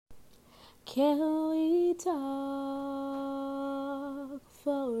Can we talk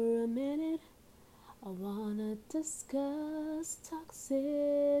for a minute? I wanna discuss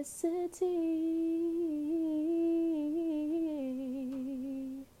toxicity.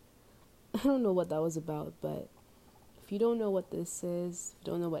 I don't know what that was about, but if you don't know what this is, if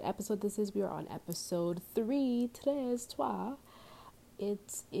you don't know what episode this is, we are on episode 3. Today is trois.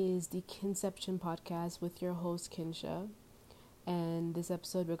 It is the Kinception podcast with your host Kinsha. And this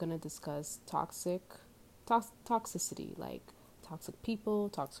episode we're going to discuss toxicity, like toxic people,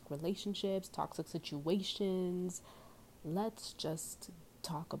 toxic relationships, toxic situations. Let's just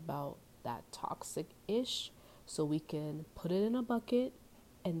talk about that toxic-ish so we can put it in a bucket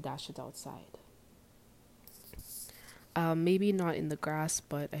and dash it outside. Maybe not in the grass,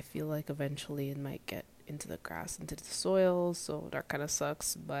 but I feel like eventually it might get into the grass, into the soil, so that kind of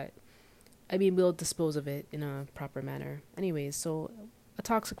sucks, but I mean, we'll dispose of it in a proper manner. Anyways, so a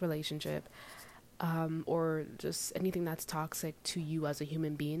toxic relationship, or just anything that's toxic to you as a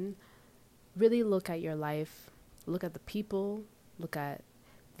human being, really look at your life, look at the people, look at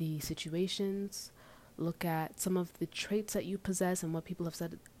the situations, look at some of the traits that you possess and what people have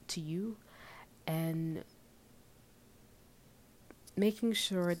said to you, and making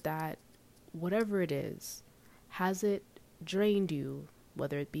sure that whatever it is, has it drained you,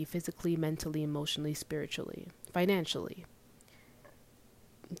 whether it be physically, mentally, emotionally, spiritually, financially?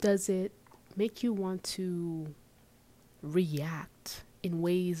 Does it make you want to react in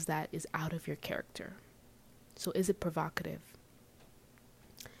ways that is out of your character? So is it provocative?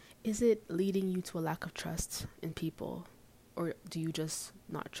 Is it leading you to a lack of trust in people? Or do you just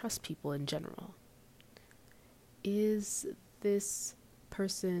not trust people in general? Is this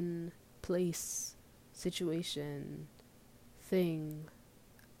person, place, situation, thing,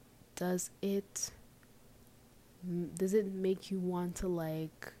 does it make you want to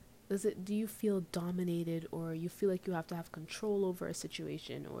do you feel dominated, or you feel like you have to have control over a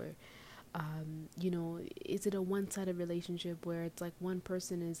situation, or is it a one-sided relationship where it's like one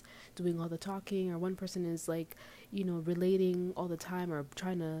person is doing all the talking, or one person is relating all the time, or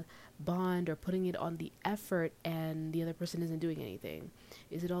trying to bond, or putting it on the effort, and the other person isn't doing anything?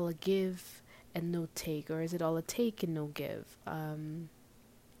 Is it all a give and no take, or is it all a take and no give?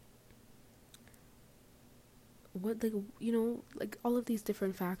 All of these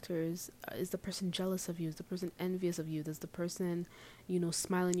different factors. Is the person jealous of you? Is the person envious of you? Does the person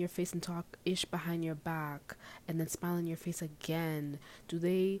smile in your face and talk ish behind your back, and then smile in your face again? Do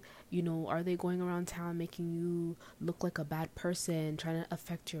they are they going around town making you look like a bad person, trying to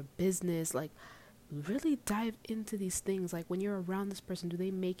affect your business? Like, really dive into these things. Like, when you're around this person, do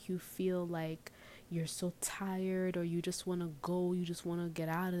they make you feel like you're so tired, or you just want to go, you just want to get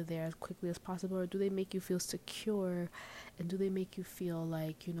out of there as quickly as possible? Or do they make you feel secure, and do they make you feel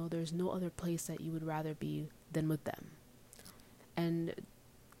like there's no other place that you would rather be than with them? And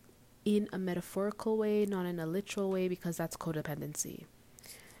in a metaphorical way, not in a literal way, because that's codependency.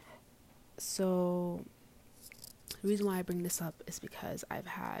 So the reason why I bring this up is because I've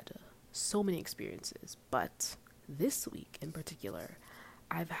had so many experiences, but this week in particular,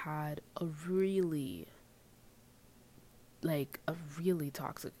 I've had a really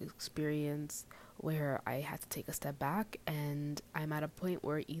toxic experience where I had to take a step back, and I'm at a point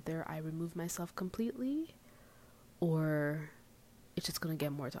where either I remove myself completely, or it's just going to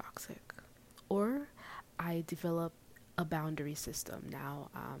get more toxic, or I develop a boundary system. Now,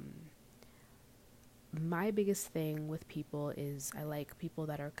 my biggest thing with people is I like people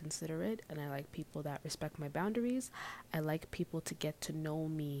that are considerate, and I like people that respect my boundaries. I like people to get to know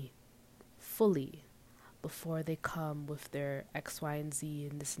me fully before they come with their X, Y, and Z,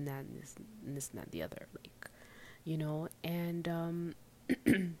 and this and that, and this and that, the other. And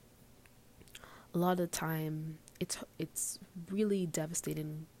a lot of the time, it's really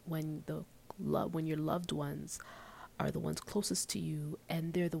devastating when when your loved ones are the ones closest to you,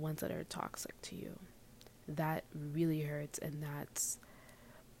 and they're the ones that are toxic to you. That really hurts, and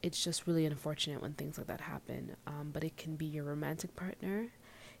it's just really unfortunate when things like that happen. But it can be your romantic partner,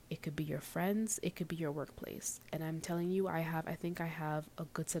 it could be your friends, it could be your workplace. And I'm telling you, I think I have a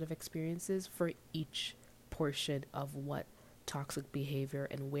good set of experiences for each portion of what toxic behavior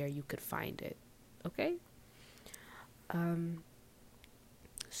and where you could find it. Okay?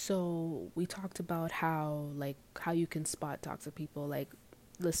 So we talked about how you can spot toxic people. Like,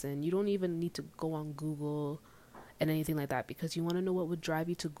 listen, you don't even need to go on Google and anything like that, because you want to know what would drive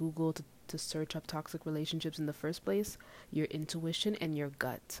you to Google to search up toxic relationships in the first place? Your intuition and your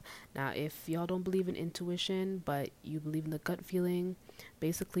gut. Now, if y'all don't believe in intuition, but you believe in the gut feeling,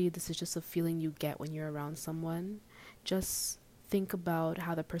 basically this is just a feeling you get when you're around someone. Just think about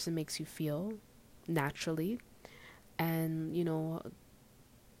how the person makes you feel naturally, and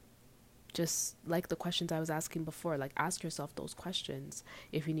just like the questions I was asking before, like ask yourself those questions.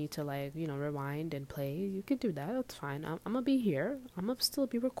 If you need to, like, rewind and play, you can do that. That's fine. I'm gonna be here. I'm gonna still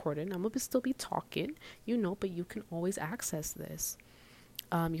be recording. I'm gonna still be talking, but you can always access this.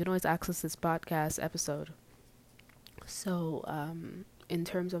 You can always access this podcast episode. So, in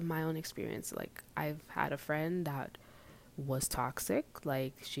terms of my own experience, like, I've had a friend that was toxic.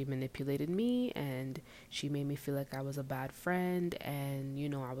 Like, she manipulated me and she made me feel like I was a bad friend, and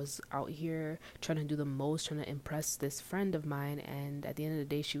I was out here trying to do the most, trying to impress this friend of mine, and at the end of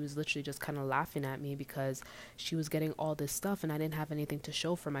the day she was literally just kind of laughing at me because she was getting all this stuff and I didn't have anything to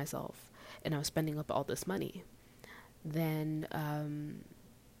show for myself, and I was spending up all this money. Then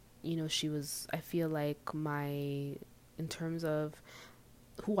she was, I feel like, in terms of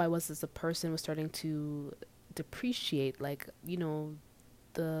who I was as a person, was starting to depreciate, like,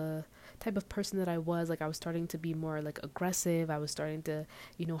 the type of person that I was. Like, I was starting to be more like aggressive. I was starting to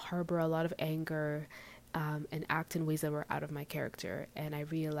harbor a lot of anger, and act in ways that were out of my character. And I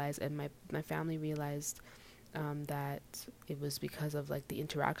realized, and my family realized, that it was because of like the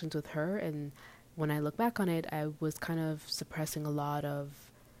interactions with her. And when I look back on it, I was kind of suppressing a lot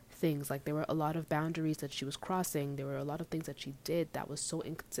of things. Like, there were a lot of boundaries that she was crossing. There were a lot of things that she did that was so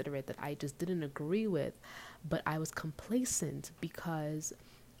inconsiderate that I just didn't agree with, but I was complacent because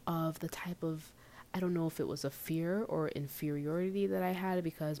of the type of, I don't know if it was a fear or inferiority that I had,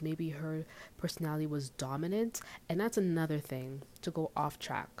 because maybe her personality was dominant. And that's another thing, to go off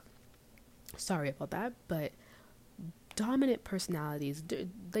track, sorry about that, but dominant personalities,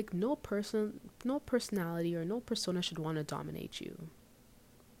 like, no personality or no persona should want to dominate you,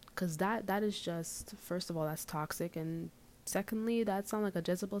 because that is just, first of all, that's toxic, and secondly, that sounds like a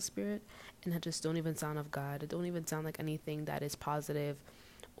Jezebel spirit, and that just don't even sound of God. It don't even sound like anything that is positive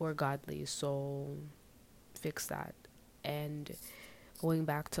or godly. So fix that. And going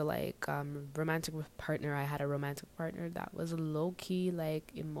back to, like, romantic partner, I had a romantic partner that was low-key,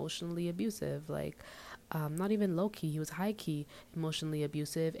 like, emotionally abusive. Like, not even low-key, he was high-key emotionally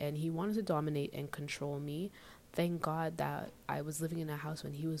abusive, and he wanted to dominate and control me. Thank God that I was living in a house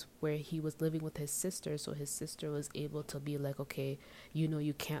where he was living with his sister, so his sister was able to be like, okay,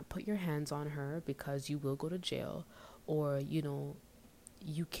 you can't put your hands on her because you will go to jail, or you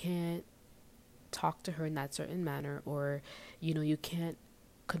can't talk to her in that certain manner, or you can't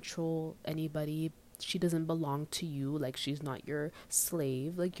control anybody. She doesn't belong to you. Like, she's not your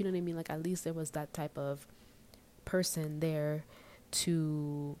slave. Like, you know what I mean? Like, at least there was that type of person there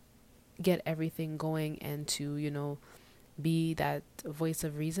to get everything going, and to be that voice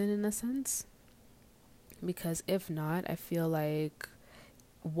of reason in a sense. Because if not, I feel like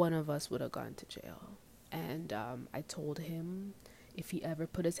one of us would have gone to jail. And I told him, if he ever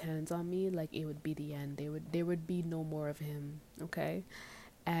put his hands on me, like, it would be the end. There would be no more of him. Okay.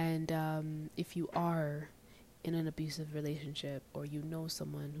 And if you are in an abusive relationship, or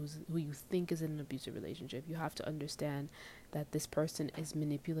someone who you think is in an abusive relationship, you have to understand that this person is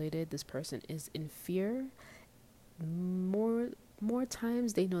manipulated. This person is in fear. More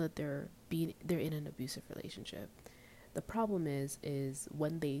times they know that they're in an abusive relationship. The problem is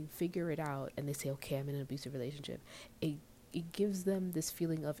when they figure it out and they say, okay, I'm in an abusive relationship, it gives them this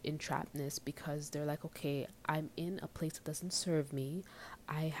feeling of entrapness, because they're like, okay, I'm in a place that doesn't serve me.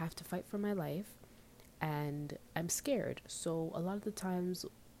 I have to fight for my life, and I'm scared. So a lot of the times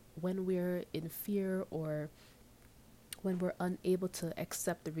when we're in fear, or when we're unable to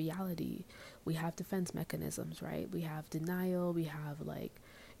accept the reality, we have defense mechanisms, right? We have denial. We have, like,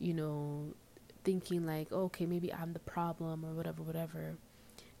 thinking like, oh, okay, maybe I'm the problem, or whatever.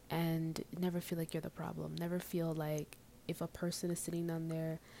 And never feel like you're the problem. Never feel like, if a person is sitting down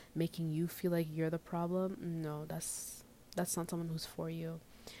there making you feel like you're the problem, no, that's not someone who's for you.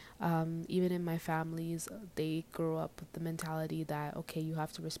 Even in my families, they grow up with the mentality that, okay, you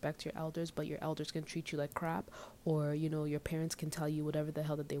have to respect your elders, but your elders can treat you like crap, or your parents can tell you whatever the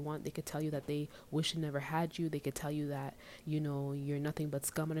hell that they want. They could tell you that they wish they never had you. They could tell you that you're nothing but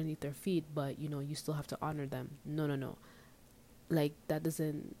scum underneath their feet, but you still have to honor them. No, like, that's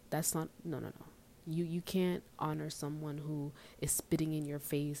not, no. You can't honor someone who is spitting in your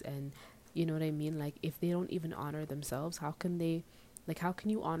face, and you know what I mean? Like, if they don't even honor themselves, how can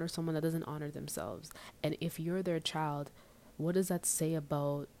you honor someone that doesn't honor themselves? And if you're their child, what does that say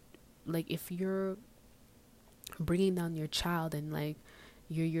about, like, if you're bringing down your child, and like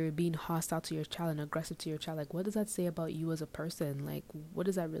you're being hostile to your child and aggressive to your child, like, what does that say about you as a person? Like, what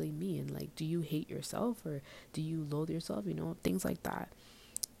does that really mean? Like, do you hate yourself, or do you loathe yourself? Things like that.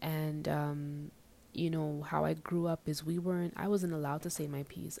 And how I grew up is I wasn't allowed to say my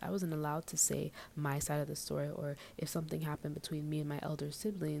piece. I wasn't allowed to say my side of the story, or if something happened between me and my elder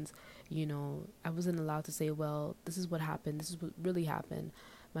siblings, I wasn't allowed to say, well, this is what happened. This is what really happened.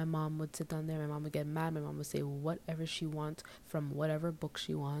 My mom would sit down there. My mom would get mad. My mom would say whatever she wants from whatever book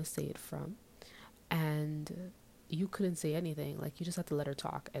she wants to say it from. And you couldn't say anything. Like, you just had to let her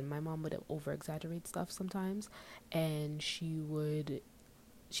talk. And my mom would over exaggerate stuff sometimes. And she would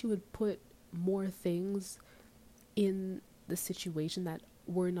put more things in the situation that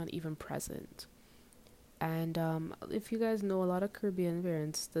were not even present. And if you guys know, a lot of Caribbean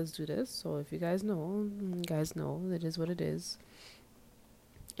parents does do this. So if you guys know, it is what it is.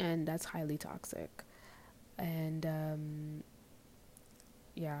 And that's highly toxic. And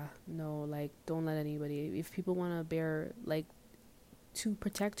yeah, no, like, don't let anybody, if people want to bear, like, to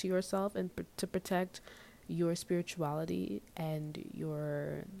protect yourself and to protect your spirituality and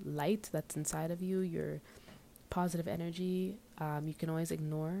your light that's inside of you, your positive energy, you can always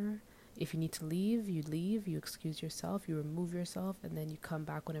ignore. If you need to leave, you excuse yourself, you remove yourself, and then you come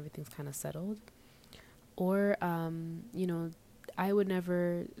back when everything's kind of settled. Or I would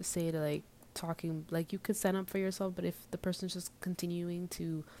never say to, like, talking, like, you could stand up for yourself, but if the person's just continuing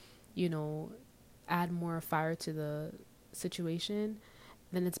to add more fire to the situation,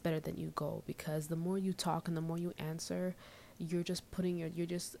 then it's better that you go, because the more you talk and the more you answer, you're just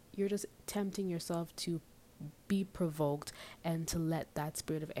tempting yourself to be provoked and to let that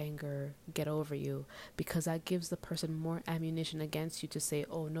spirit of anger get over you, because that gives the person more ammunition against you to say,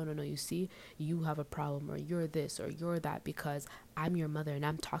 oh, no, you see, you have a problem, or you're this or you're that, because I'm your mother and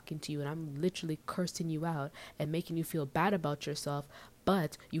I'm talking to you and I'm literally cursing you out and making you feel bad about yourself,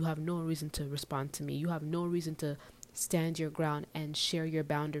 but you have no reason to respond to me. You have no reason to stand your ground and share your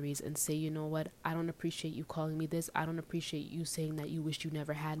boundaries and say, you know what, I don't appreciate you calling me this. I don't appreciate you saying that you wish you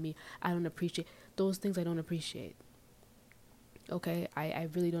never had me. I don't appreciate those things. I don't appreciate. Okay, I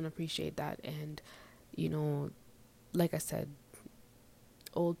really don't appreciate that. And like I said,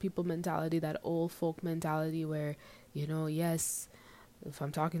 old people mentality, that old folk mentality where, yes, if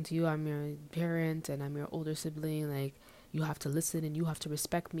I'm talking to you, I'm your parent and I'm your older sibling, like, you have to listen and you have to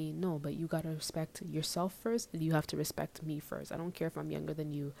respect me. No, but you gotta respect yourself first, and you have to respect me first. I don't care if I'm younger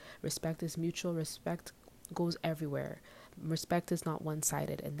than you. Respect is mutual. Respect goes everywhere. Respect is not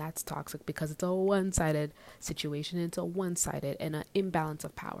one-sided, and that's toxic, because it's a one-sided situation. It's a one-sided and an imbalance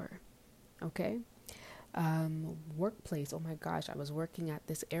of power. Okay? Workplace. Oh my gosh, I was working at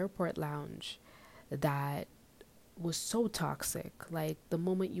this airport lounge that was so toxic. Like, the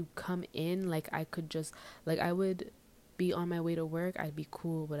moment you come in, like, I could just, like, I would be on my way to work, I'd be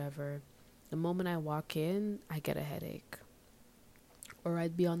cool, whatever. The moment I walk in, I get a headache. Or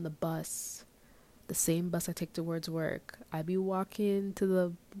I'd be on the bus, the same bus I take towards work. I'd be walking to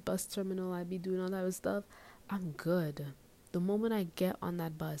the bus terminal, I'd be doing all that stuff. I'm good. The moment I get on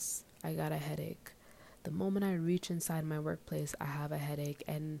that bus, I got a headache. The moment I reach inside my workplace, I have a headache.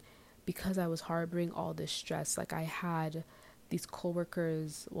 And because I was harboring all this stress, like, I had these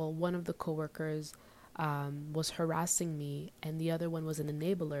coworkers, well, one of the coworkers was harassing me, and the other one was an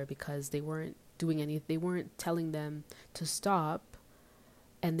enabler, because they weren't telling them to stop,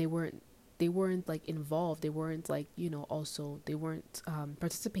 and they weren't like involved. They weren't like, also they weren't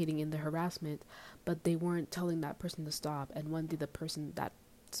participating in the harassment, but they weren't telling that person to stop. And one day, that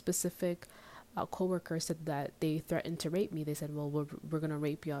specific coworker said that they threatened to rape me. They said, well, we're gonna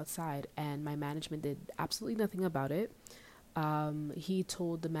rape you outside, and my management did absolutely nothing about it. He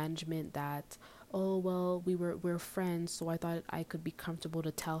told the management that, oh, well, we're friends, so I thought I could be comfortable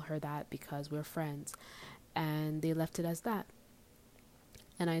to tell her that because we're friends. And they left it as that.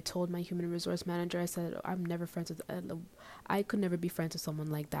 And I told my human resource manager, I said, I'm never friends with, I could never be friends with someone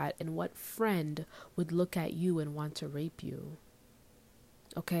like that. And what friend would look at you and want to rape you?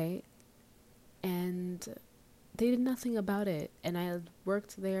 Okay? And they did nothing about it. And I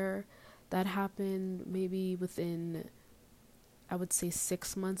worked there. That happened maybe within, I would say,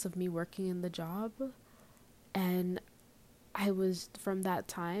 6 months of me working in the job. And I was, from that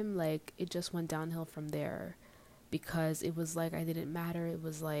time, like, it just went downhill from there, because it was like I didn't matter. It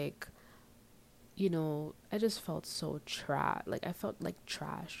was like, I just felt so trash. Like, I felt like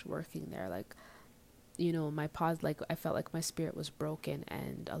trash working there. Like, I felt like my spirit was broken.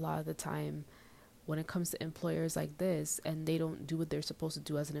 And a lot of the time, when it comes to employers like this, and they don't do what they're supposed to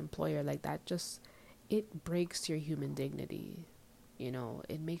do as an employer, like, that just, it breaks your human dignity.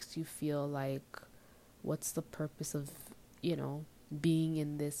 It makes you feel like, what's the purpose of, being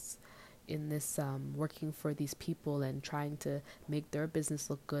in this working for these people and trying to make their business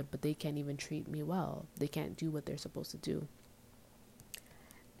look good, but they can't even treat me well. They can't do what they're supposed to do.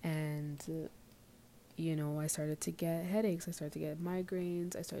 And I started to get headaches, I started to get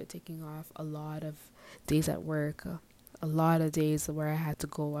migraines, I started taking off a lot of days at work, a lot of days where I had to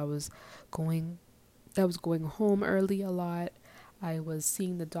go. Going I was going home early a lot. I was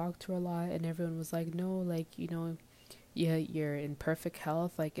seeing the doctor a lot, and everyone was like, no, like, yeah, you're in perfect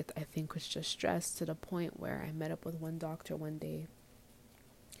health. Like, I think was just stress, to the point where I met up with one doctor one day,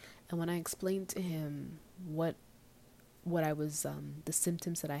 and when I explained to him what I was, the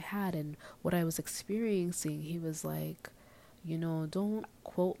symptoms that I had and what I was experiencing, he was like, don't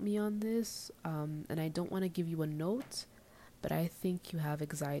quote me on this, and I don't want to give you a note, but I think you have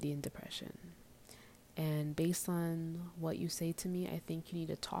anxiety and depression. And based on what you say to me, I think you need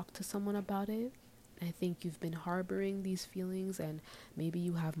to talk to someone about it. I think you've been harboring these feelings, and maybe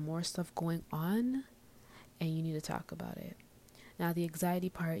you have more stuff going on, and you need to talk about it. Now, the anxiety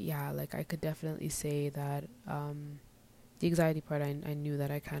part, yeah, like I could definitely say that the anxiety part I knew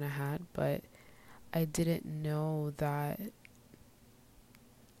that I kind of had, but I didn't know that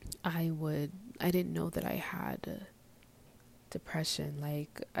I didn't know that I had depression.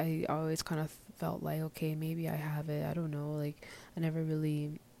 Like, I always kind of felt like, okay, maybe I have it, I don't know, like I never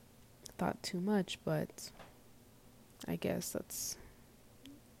really thought too much, but I guess that's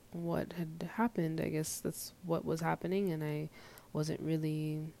what had happened. I guess that's what was happening, and I wasn't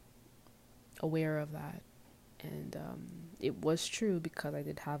really aware of that. And it was true, because I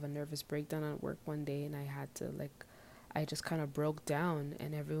did have a nervous breakdown at work one day, and I had to, like, I just kind of broke down,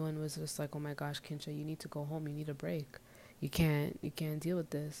 and everyone was just like, oh my gosh, Kinsha, you need to go home, you need a break, you can't deal with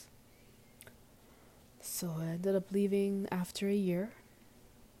this. So I ended up leaving after a year,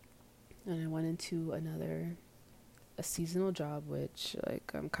 and I went into a seasonal job, which,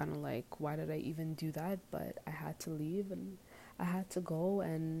 like, I'm kind of like, why did I even do that? But I had to leave, and I had to go,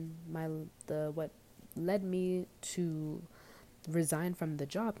 and what led me to resign from the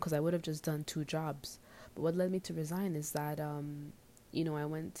job, because I would have just done 2 jobs, but what led me to resign is that I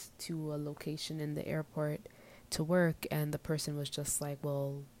went to a location in the airport to work, and the person was just like,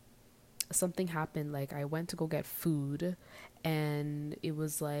 well, something happened. Like, I went to go get food, and it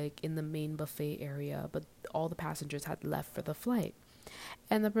was like in the main buffet area, but all the passengers had left for the flight,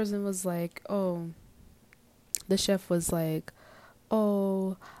 and the person was like, oh, the chef was like,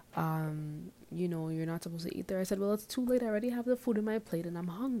 oh, you're not supposed to eat there. I said, well, it's too late, I already have the food in my plate, and I'm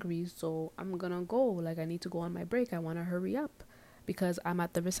hungry, so I'm gonna go. Like, I need to go on my break, I want to hurry up, because I'm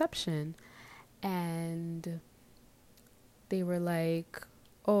at the reception. And they were like,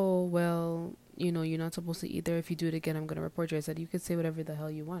 oh, well, you're not supposed to eat there. If you do it again, I'm gonna report you. I said, you could say whatever the hell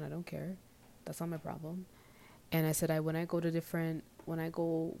you want, I don't care, that's not my problem. And I said, when I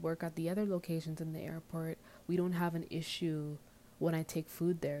go work at the other locations in the airport, we don't have an issue when I take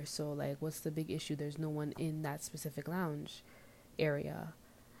food there. So, like, what's the big issue? There's no one in that specific lounge area.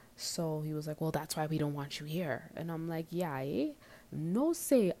 So he was like, well, that's why we don't want you here. And I'm like, yeah, eh? No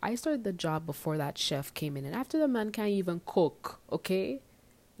say. I started the job before that chef came in. And after, the man can't even cook, okay?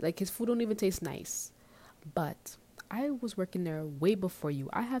 Like, his food don't even taste nice. But I was working there way before you.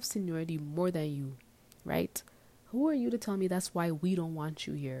 I have seniority more than you, right? Who are you to tell me that's why we don't want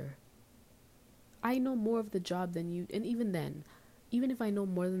you here? I know more of the job than you. And even then, even if I know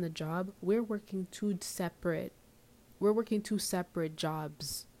more than the job, we're working two separate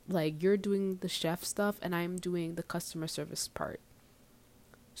jobs. Like, you're doing the chef stuff, and I'm doing the customer service part.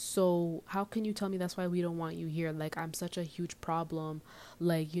 So how can you tell me that's why we don't want you here? Like, I'm such a huge problem.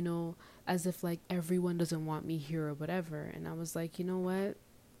 Like, as if, like, everyone doesn't want me here or whatever. And I was like, you know what?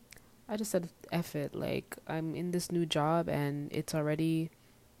 I just said, F it. Like, I'm in this new job, and it's already,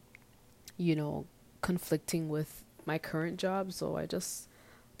 conflicting with my current job. So I just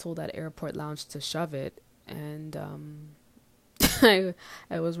told that airport lounge to shove it. And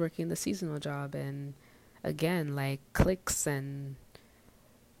I was working the seasonal job, and again, like, cliques and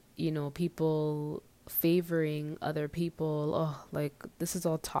people favoring other people. Oh, like, this is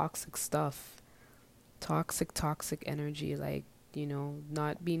all toxic stuff. Toxic energy, like,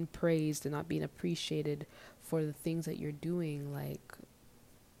 not being praised and not being appreciated for the things that you're doing, like,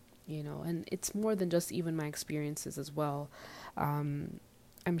 and it's more than just even my experiences as well. I'm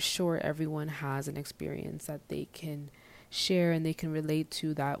sure everyone has an experience that they can share and they can relate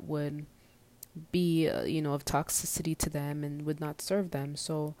to that would be, of toxicity to them and would not serve them.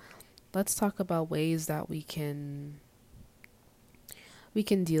 So let's talk about ways that we can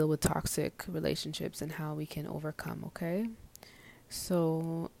deal with toxic relationships and how we can overcome, okay?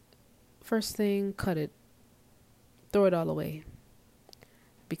 So first thing, cut it. Throw it all away.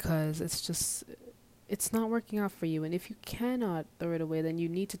 Because it's not working out for you. And if you cannot throw it away, then you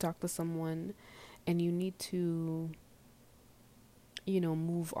need to talk to someone, and you need to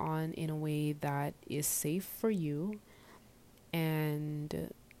move on in a way that is safe for you,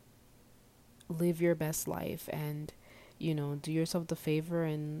 and live your best life, and do yourself the favor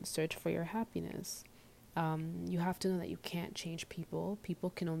and search for your happiness. You have to know that you can't change people. People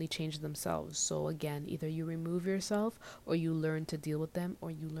can only change themselves. So again, either you remove yourself, or you learn to deal with them,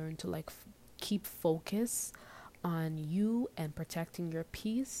 or you learn to keep focus on you and protecting your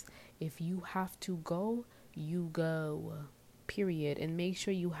peace. If you have to go, you go, period. And make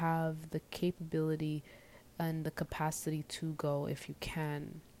sure you have the capability and the capacity to go if you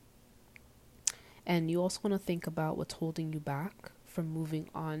can. And you also want to think about what's holding you back from moving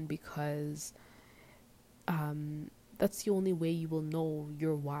on, because that's the only way you will know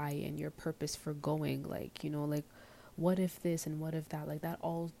your why and your purpose for going. What if this and what if that?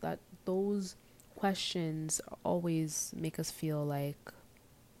 Those questions always make us feel like,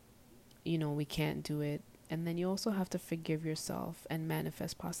 we can't do it. And then you also have to forgive yourself and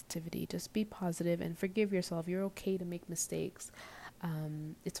manifest positivity. Just be positive and forgive yourself. You're okay to make mistakes.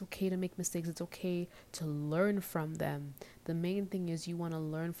 It's okay to make mistakes. It's okay to learn from them. The main thing is you want to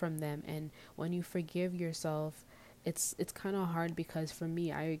learn from them. And when you forgive yourself, it's kind of hard, because for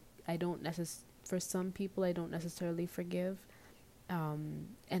me, I don't for some people, I don't necessarily forgive. And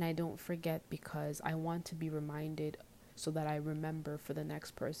I don't forget, because I want to be reminded, so that I remember for the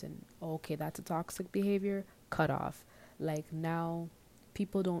next person. Okay, that's a toxic behavior. Cut off. Now,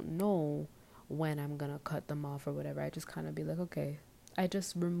 people don't know when I'm gonna cut them off or whatever. I just kind of be like, okay, I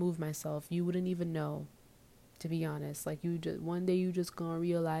just remove myself. You wouldn't even know, to be honest. One day you just gonna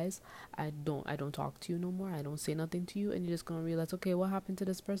realize I don't talk to you no more. I don't say nothing to you, and you're just gonna realize, okay, what happened to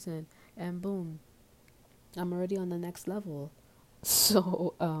this person? And boom, I'm already on the next level.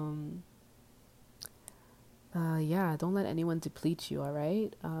 So yeah, don't let anyone deplete you. All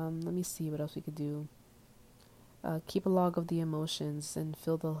right. Let me see what else we could do. Keep a log of the emotions and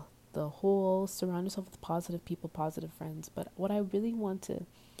fill the hole. Surround yourself with positive people, positive friends. But what I really want to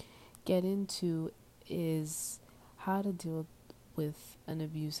get into is how to deal with an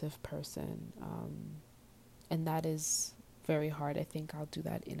abusive person. And that is very hard. I think I'll do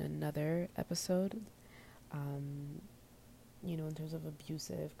that in another episode. In terms of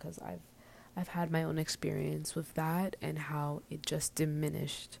abusive, because I've had my own experience with that, and how it just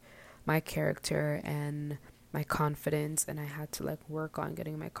diminished my character and my confidence, and I had to work on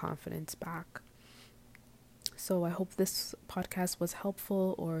getting my confidence back. So I hope this podcast was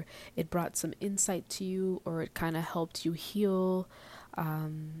helpful, or it brought some insight to you, or it kind of helped you heal.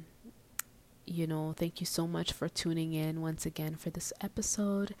 Thank you so much for tuning in once again for this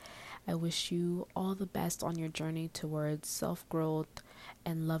episode. I wish you all the best on your journey towards self-growth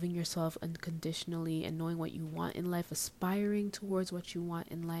and loving yourself unconditionally, and knowing what you want in life, aspiring towards what you want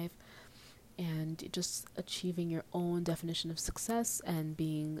in life, and just achieving your own definition of success and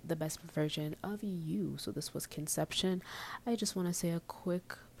being the best version of you. So this was Kinception. I just want to say a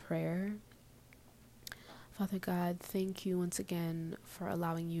quick prayer. Father God, thank you once again for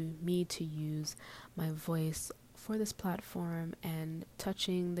allowing me to use my voice for this platform and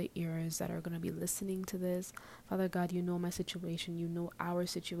touching the ears that are going to be listening to this. Father God, you know my situation, you know our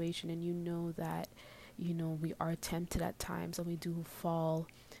situation, and you know that, we are tempted at times, and we do fall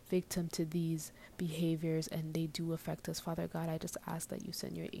victim to these behaviors, and they do affect us. Father God, I just ask that you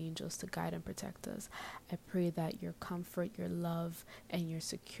send your angels to guide and protect us. I pray that your comfort, your love, and your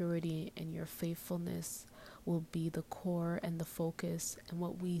security and your faithfulness will be the core and the focus, and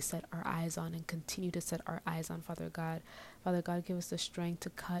what we set our eyes on and continue to set our eyes on, Father God. Father God, give us the strength to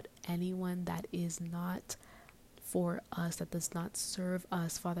cut anyone that is not for us, that does not serve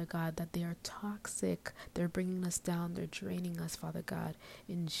us, Father God, that they are toxic, they're bringing us down, they're draining us, Father God.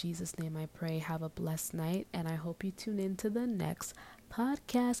 In Jesus' name I pray. Have a blessed night, and I hope you tune in to the next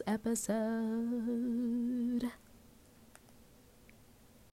podcast episode.